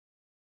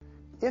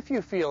If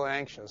you feel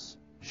anxious,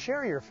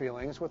 share your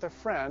feelings with a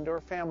friend or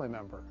family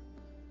member.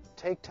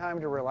 Take time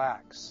to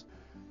relax.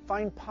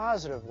 Find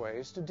positive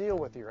ways to deal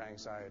with your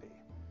anxiety.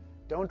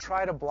 Don't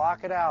try to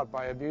block it out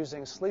by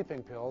abusing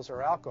sleeping pills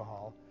or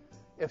alcohol.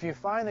 If you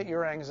find that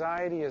your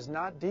anxiety is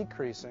not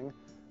decreasing,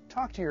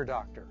 talk to your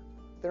doctor.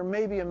 There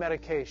may be a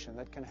medication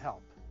that can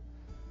help.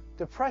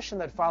 Depression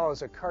that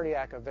follows a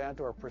cardiac event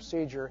or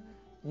procedure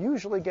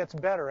usually gets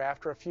better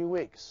after a few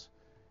weeks.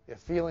 If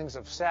feelings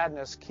of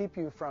sadness keep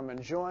you from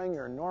enjoying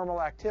your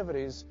normal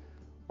activities,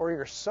 or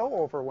you're so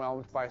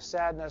overwhelmed by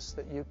sadness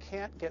that you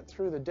can't get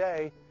through the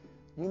day,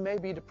 you may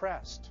be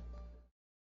depressed.